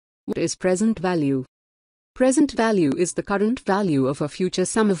What is present value? Present value is the current value of a future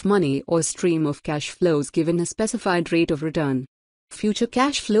sum of money or stream of cash flows given a specified rate of return. Future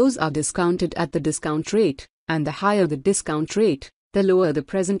cash flows are discounted at the discount rate, and the higher the discount rate, the lower the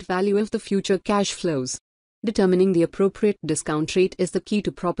present value of the future cash flows. Determining the appropriate discount rate is the key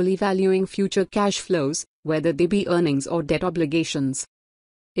to properly valuing future cash flows, whether they be earnings or debt obligations.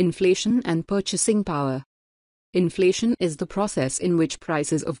 Inflation and purchasing power. Inflation is the process in which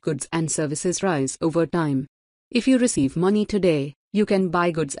prices of goods and services rise over time. If you receive money today, you can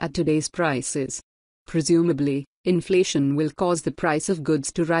buy goods at today's prices. Presumably, inflation will cause the price of goods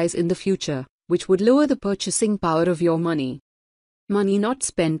to rise in the future, which would lower the purchasing power of your money. Money not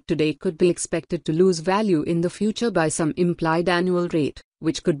spent today could be expected to lose value in the future by some implied annual rate,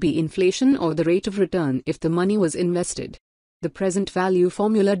 which could be inflation or the rate of return if the money was invested. The present value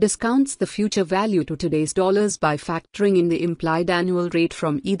formula discounts the future value to today's dollars by factoring in the implied annual rate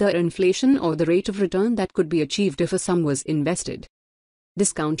from either inflation or the rate of return that could be achieved if a sum was invested.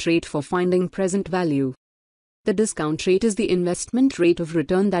 Discount rate for finding present value. The discount rate is the investment rate of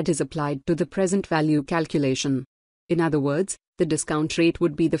return that is applied to the present value calculation. In other words, the discount rate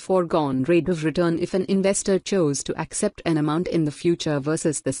would be the foregone rate of return if an investor chose to accept an amount in the future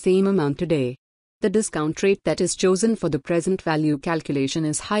versus the same amount today. The discount rate that is chosen for the present value calculation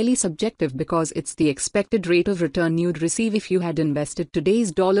is highly subjective because it's the expected rate of return you'd receive if you had invested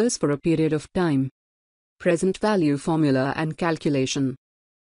today's dollars for a period of time. Present value formula and calculation.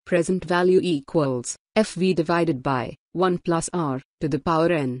 Present value equals FV divided by 1 plus R to the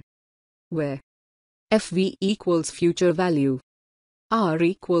power n, where FV equals future value, R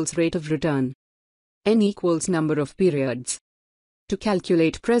equals rate of return, n equals number of periods. To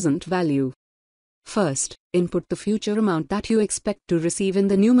calculate present value, first, input the future amount that you expect to receive in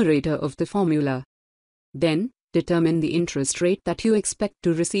the numerator of the formula. Then, determine the interest rate that you expect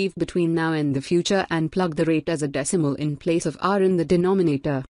to receive between now and the future and plug the rate as a decimal in place of R in the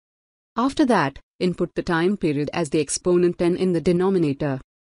denominator. After that, input the time period as the exponent n in the denominator.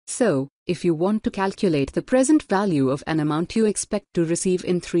 So, if you want to calculate the present value of an amount you expect to receive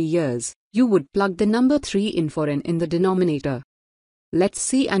in 3 years, you would plug the number 3 in for n in the denominator. Let's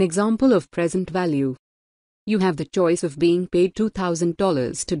see an example of present value. You have the choice of being paid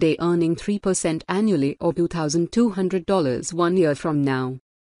 $2,000 today earning 3% annually or $2,200 1 year from now.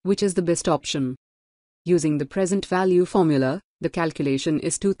 Which is the best option? Using the present value formula, the calculation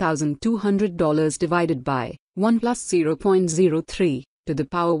is $2,200 divided by 1 plus 0.03 to the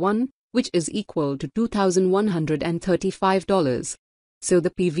power 1, which is equal to $2,135. So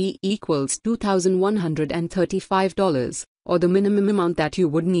the PV equals $2,135, or the minimum amount that you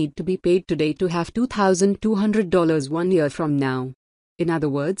would need to be paid today to have $2,200 1 year from now. In other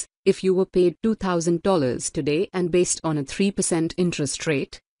words, if you were paid $2,000 today and based on a 3% interest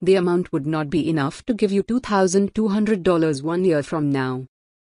rate, the amount would not be enough to give you $2,200 1 year from now.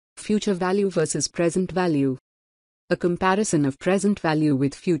 Future value versus present value. A comparison of present value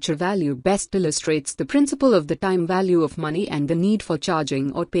with future value best illustrates the principle of the time value of money and the need for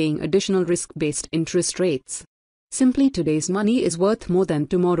charging or paying additional risk-based interest rates. Simply, today's money is worth more than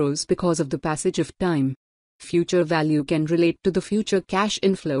tomorrow's because of the passage of time. Future value can relate to the future cash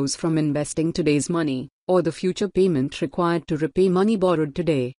inflows from investing today's money, or the future payment required to repay money borrowed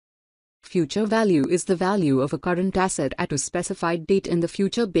today. Future value is the value of a current asset at a specified date in the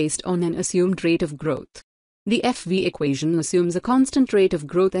future based on an assumed rate of growth. The FV equation assumes a constant rate of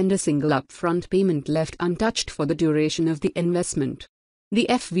growth and a single upfront payment left untouched for the duration of the investment. The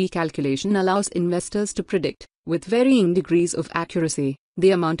FV calculation allows investors to predict, with varying degrees of accuracy, the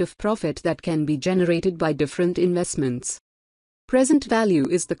amount of profit that can be generated by different investments. Present value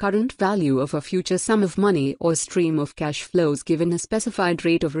is the current value of a future sum of money or stream of cash flows given a specified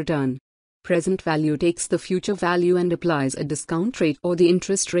rate of return. Present value takes the future value and applies a discount rate or the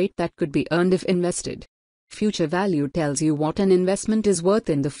interest rate that could be earned if invested. Future value tells you what an investment is worth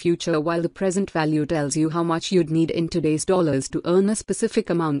in the future, while the present value tells you how much you'd need in today's dollars to earn a specific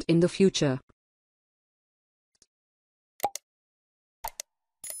amount in the future.